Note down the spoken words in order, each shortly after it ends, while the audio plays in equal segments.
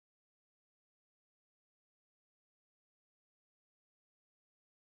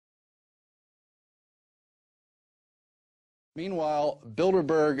Meanwhile,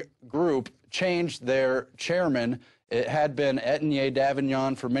 Bilderberg Group changed their chairman. It had been Etienne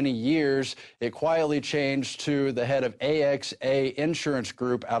Davignon for many years. It quietly changed to the head of AXA Insurance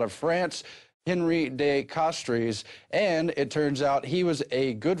Group out of France, Henri de Castries, and it turns out he was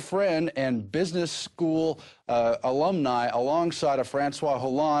a good friend and business school alumni alongside of Francois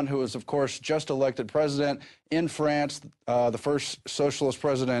Hollande, who was, of course, just elected president in France, the first socialist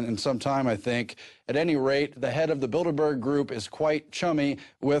president in some time, I think. At any rate, the head of the Bilderberg Group is quite chummy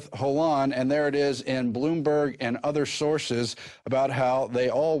with Hollande, and there it is in Bloomberg and other sources about how they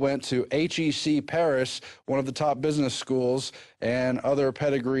all went to HEC Paris, one of the top business schools, and other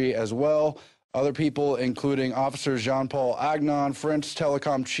pedigree as well. Other people, including Officer Jean-Paul Agnon, French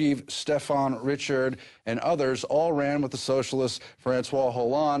telecom chief Stéphane Richard, and others, all ran with the socialist Francois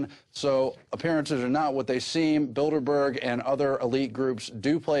Hollande. So appearances are not what they seem. Bilderberg and other elite groups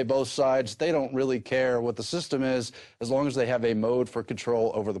do play both sides. They don't really care what the system is as long as they have a mode for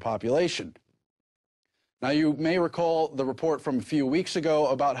control over the population. Now, you may recall the report from a few weeks ago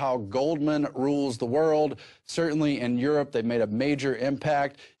about how Goldman rules the world. Certainly in Europe, they've made a major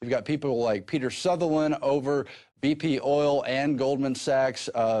impact. You've got people like Peter Sutherland over BP Oil and Goldman Sachs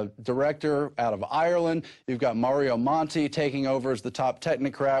director out of Ireland. You've got Mario Monti taking over as the top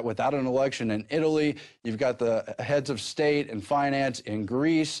technocrat without an election in Italy. You've got the heads of state and finance in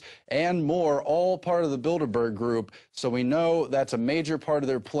Greece and more, all part of the Bilderberg Group. So we know that's a major part of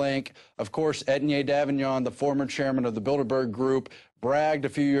their plank. Of course, Etienne Davignon, the former chairman of the Bilderberg Group, bragged a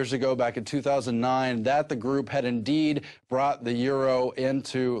few years ago, back in 2009, that the group had indeed brought the euro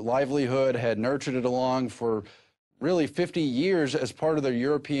into livelihood, had nurtured it along for really 50 years as part of their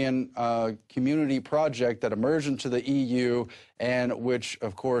European community project that emerged into the EU and which,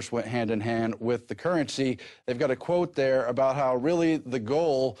 of course, went hand in hand with the currency. They've got a quote there about how really the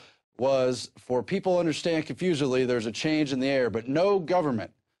goal was for people to understand confusedly there's a change in the air, but no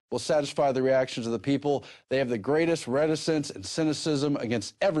government will satisfy the reactions of the people. They have the greatest reticence and cynicism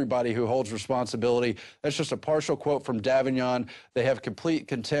against everybody who holds responsibility. That's just a partial quote from Davignon. They have complete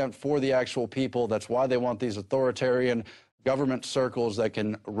contempt for the actual people. That's why they want these authoritarian government circles that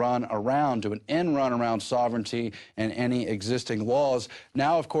can run around, do an end run around sovereignty and any existing laws.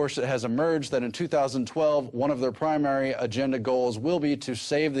 Now, of course, it has emerged that in 2012, one of their primary agenda goals will be to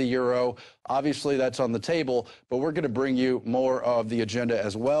save the euro. Obviously, that's on the table, but we're going to bring you more of the agenda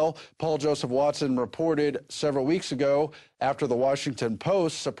as well. Paul Joseph Watson reported several weeks ago after the Washington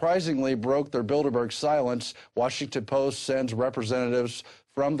Post surprisingly broke their Bilderberg silence. Washington Post sends representatives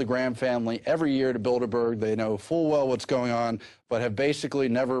from the Graham family every year to Bilderberg. They know full well what's going on, but have basically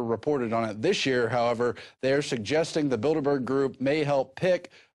never reported on it. This year, however, they are suggesting the Bilderberg Group may help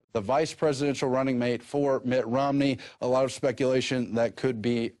pick the vice presidential running mate for Mitt Romney. A lot of speculation that could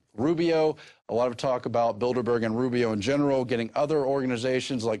be Rubio. A lot of talk about Bilderberg and Rubio in general, getting other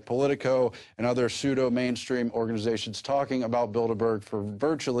organizations like Politico and other pseudo-mainstream organizations talking about Bilderberg for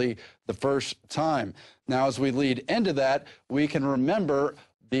virtually the first time. Now, as we lead into that, we can remember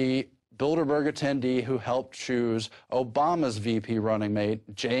the Bilderberg attendee who helped choose Obama's VP running mate,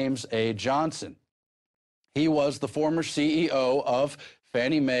 James A. Johnson. He was the former CEO of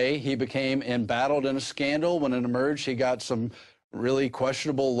Fannie Mae. He became embattled in a scandal. When it emerged, he got some really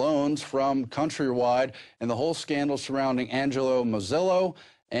questionable loans from Countrywide, and the whole scandal surrounding Angelo Mozillo,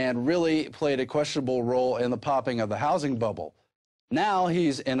 and really played a questionable role in the popping of the housing bubble. Now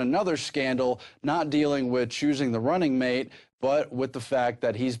he's in another scandal, not dealing with choosing the running mate, but with the fact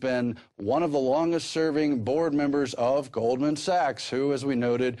that he's been one of the longest-serving board members of Goldman Sachs, who, as we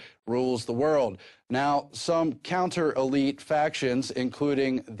noted, rules the world. Now, some counter-elite factions,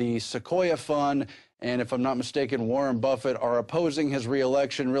 including the Sequoia Fund, and if I'm not mistaken, Warren Buffett, are opposing his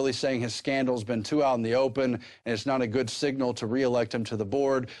reelection, really saying his scandal's been too out in the open, and it's not a good signal to reelect him to the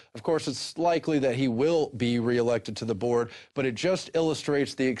board. Of course, it's likely that he will be reelected to the board, but it just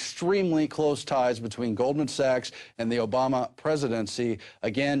illustrates the extremely close ties between Goldman Sachs and the Obama presidency.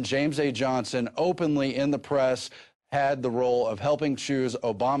 Again, James A. Johnson, openly in the press, had the role of helping choose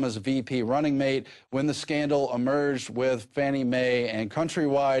Obama's VP running mate. When the scandal emerged with Fannie Mae and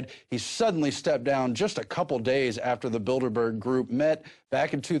Countrywide, he suddenly stepped down just a couple days after the Bilderberg Group met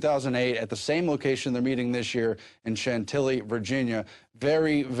back in 2008 at the same location they're meeting this year in Chantilly, Virginia.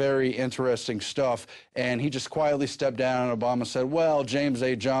 Very, very interesting stuff. And he just quietly stepped down, and Obama said, well, James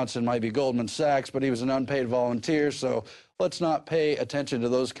A. Johnson might be Goldman Sachs, but he was an unpaid volunteer, so let's not pay attention to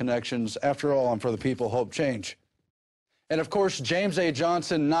those connections. After all, I'm for the people, hope change. And of course, James A.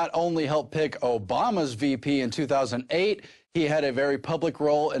 Johnson not only helped pick Obama's VP in 2008, he had a very public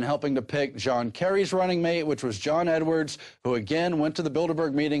role in helping to pick John Kerry's running mate, which was John Edwards, who again went to the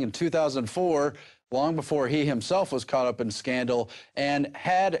Bilderberg meeting in 2004. long before he himself was caught up in scandal. And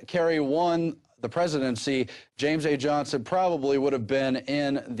had Kerry won the presidency, James A. Johnson probably would have been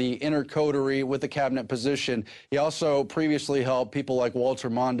in the inner coterie with the cabinet position. He also previously helped people like Walter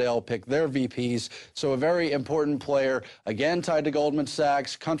Mondale pick their VPs. So a very important player, again tied to Goldman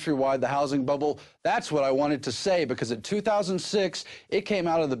Sachs, countrywide, the housing bubble. That's what I wanted to say, because in 2006, it came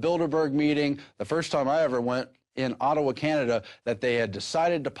out of the Bilderberg meeting, the first time I ever went, in Ottawa, Canada, that they had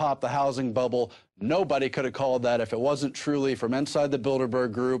decided to pop the housing bubble. Nobody could have called that if it wasn't truly from inside the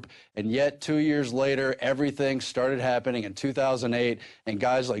Bilderberg Group. And yet, 2 years later, everything started happening in 2008, and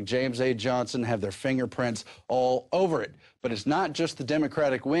guys like James A. Johnson have their fingerprints all over it. But it's not just the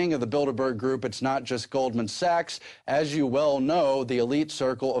Democratic wing of the Bilderberg Group. It's not just Goldman Sachs. As you well know, the elite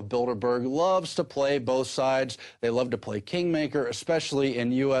circle of Bilderberg loves to play both sides. They love to play kingmaker, especially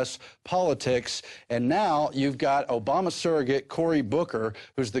in U.S. politics. And now you've got Obama surrogate Cory Booker,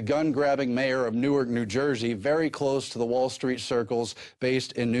 who's the gun-grabbing mayor of Newark, New Jersey, very close to the Wall Street circles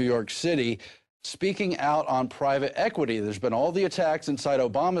based in New York City, speaking out on private equity. There's been all the attacks inside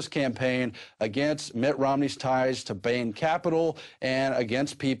Obama's campaign against Mitt Romney's ties to Bain Capital and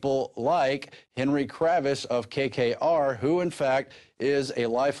against people like Henri Kravis of KKR, who, in fact, is a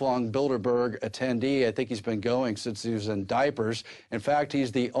lifelong Bilderberg attendee. I think he's been going since he was in diapers. In fact,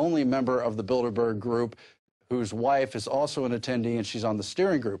 he's the only member of the Bilderberg Group whose wife is also an attendee, and she's on the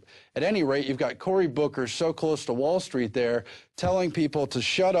steering group. At any rate, you've got Cory Booker so close to Wall Street there, telling people to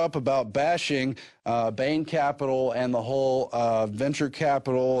shut up about bashing Bain Capital and the whole venture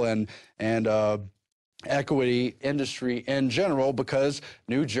capital and equity industry in general, because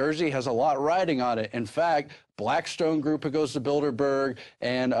New Jersey has a lot riding on it. In fact, Blackstone Group, who goes to Bilderberg,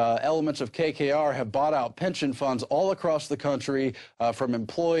 and elements of KKR have bought out pension funds all across the country, from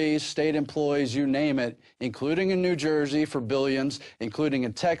employees, state employees, you name it, including in New Jersey for billions, including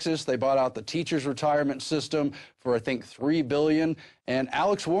in Texas. They bought out the teachers' retirement system for, I think, $3 billion. And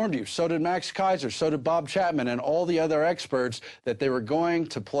Alex warned you, so did Max Kaiser, so did Bob Chapman, and all the other experts, that they were going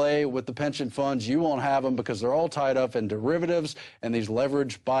to play with the pension funds. You won't have them because they're all tied up in derivatives and these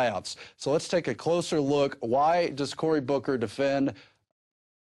leveraged buyouts. So let's take a closer look. Why does Cory Booker defend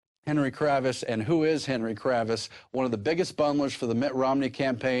Henri Kravis, and who is Henri Kravis? One of the biggest bundlers for the Mitt Romney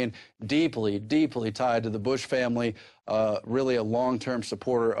campaign, deeply, deeply tied to the Bush family, really a long-term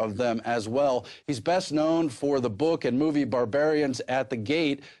supporter of them as well. He's best known for the book and movie Barbarians at the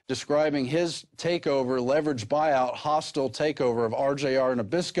Gate, describing his takeover, leveraged buyout, hostile takeover of RJR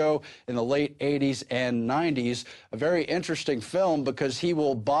Nabisco in the late 80s and 90s. A very interesting film, because he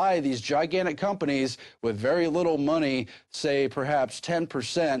will buy these gigantic companies with very little money, say perhaps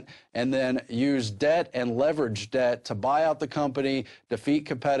 10%, and then use debt and leverage debt to buy out the company, defeat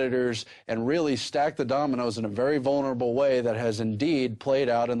competitors, and really stack the dominoes in a very vulnerable way that has indeed played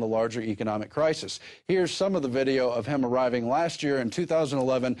out in the larger economic crisis. Here's some of the video of him arriving last year in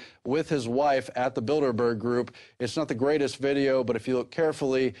 2011 with his wife at the Bilderberg Group. It's not the greatest video, but if you look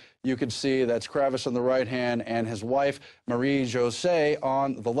carefully, you can see that's Kravis on the right hand and his wife, Marie-Josée,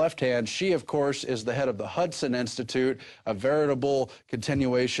 on the left hand. She, of course, is the head of the Hudson Institute, a veritable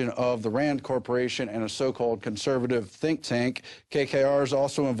continuation of the Rand Corporation and a so-called conservative think tank. KKR is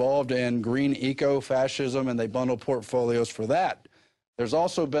also involved in green eco-fascism, and they bundle portfolios for that. There's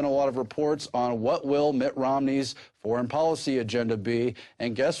also been a lot of reports on what will Mitt Romney's foreign policy agenda be,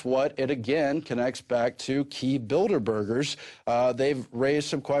 and guess what? It again connects back to key Bilderbergers. They've raised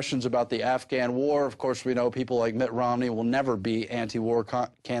some questions about the Afghan war. Of course, we know people like Mitt Romney will never be anti-war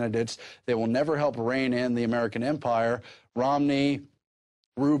candidates. They will never help rein in the American empire. Romney,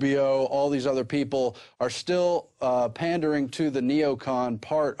 Rubio, all these other people are still pandering to the neocon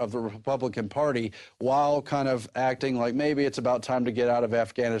part of the Republican Party, while kind of acting like maybe it's about time to get out of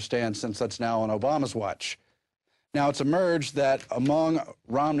Afghanistan, since that's now on Obama's watch. Now, it's emerged that among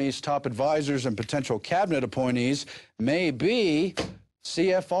Romney's top advisors and potential cabinet appointees may be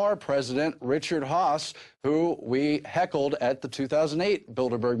CFR President Richard Haass, who we heckled at the 2008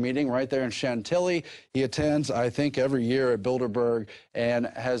 Bilderberg meeting right there in Chantilly. He attends, I think, every year at Bilderberg and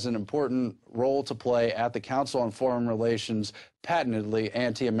has an important role to play at the Council on Foreign Relations, patently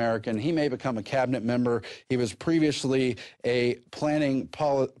anti-American. He may become a cabinet member. He was previously a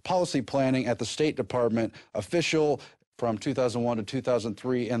policy planning at the State Department official from 2001 to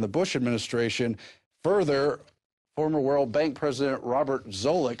 2003 in the Bush administration. Further, former World Bank President Robert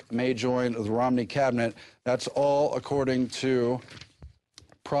Zoellick may join the Romney cabinet. That's all according to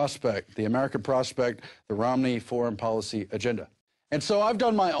Prospect, the American Prospect, the Romney foreign policy agenda. And so I've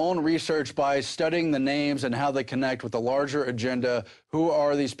done my own research by studying the names and how they connect with the larger agenda. Who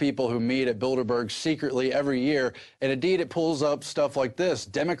are these people who meet at Bilderberg secretly every year? And indeed, it pulls up stuff like this.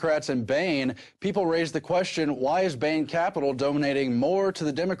 Democrats and Bain. People raise the question, why is Bain Capital donating more to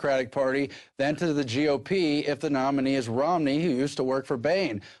the Democratic Party than to the GOP if the nominee is Romney, who used to work for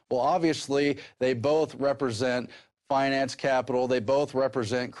Bain? Well, obviously, they both represent finance capital. They both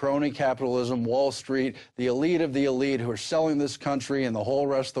represent crony capitalism, Wall Street, the elite of the elite who are selling this country and the whole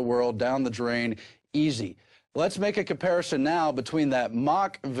rest of the world down the drain easy. Let's make a comparison now between that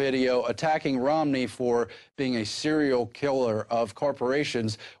mock video attacking Romney for being a serial killer of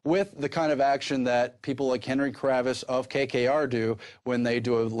corporations with the kind of action that people like Henry Kravis of KKR do when they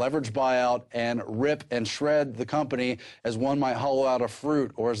do a leverage buyout and rip and shred the company as one might hollow out a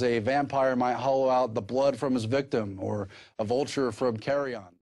fruit, or as a vampire might hollow out the blood from his victim, or a vulture from carrion.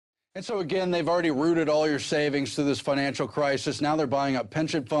 And so, again, they've already rooted all your savings through this financial crisis. Now they're buying up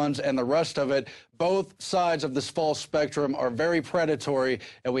pension funds and the rest of it. Both sides of this false spectrum are very predatory,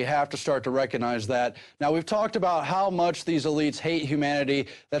 and we have to start to recognize that. Now, we've talked about how much these elites hate humanity.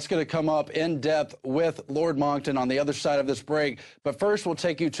 That's going to come up in depth with Lord Monckton on the other side of this break. But first, we'll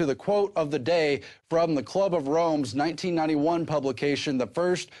take you to the quote of the day from the Club of Rome's 1991 publication, The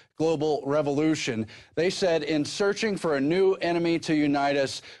First Global Revolution. They said, in searching for a new enemy to unite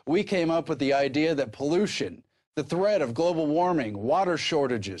us, we came up with the idea that pollution, the threat of global warming, water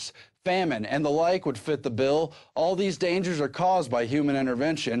shortages, famine, and the like would fit the bill. All these dangers are caused by human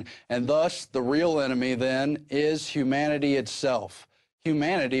intervention, and thus the real enemy then is humanity itself.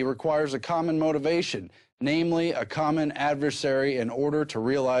 Humanity requires a common motivation, namely a common adversary, in order to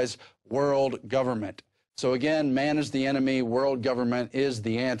realize world government. So again, man is the enemy, world government is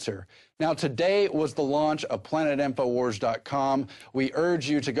the answer. Now, today was the launch of planetinfowars.com. We urge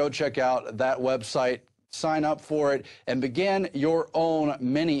you to go check out that website, sign up for it, and begin your own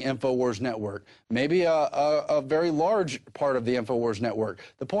mini InfoWars network. Maybe a very large part of the InfoWars network.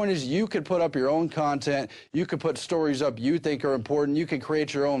 The point is, you could put up your own content. You could put stories up you think are important. You can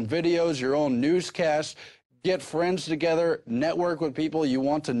create your own videos, your own newscasts. Get friends together, network with people you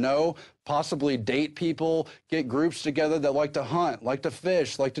want to know, possibly date people, get groups together that like to hunt, like to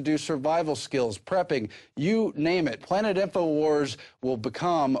fish, like to do survival skills, prepping, you name it. Planet InfoWars will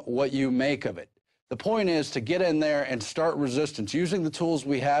become what you make of it. The point is to get in there and start resistance using the tools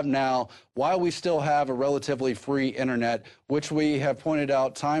we have now while we still have a relatively free internet, which we have pointed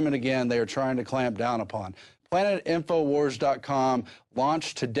out time and again they are trying to clamp down upon. PlanetInfowars.com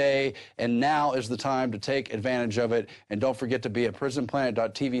launched today, and now is the time to take advantage of it. And don't forget to be a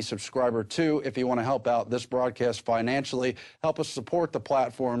PrisonPlanet.tv subscriber, too, if you want to help out this broadcast financially. Help us support the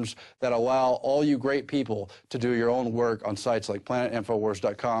platforms that allow all you great people to do your own work on sites like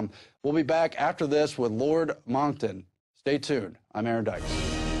PlanetInfowars.com. We'll be back after this with Lord Monckton. Stay tuned. I'm Aaron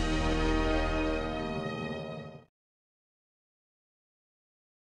Dykes.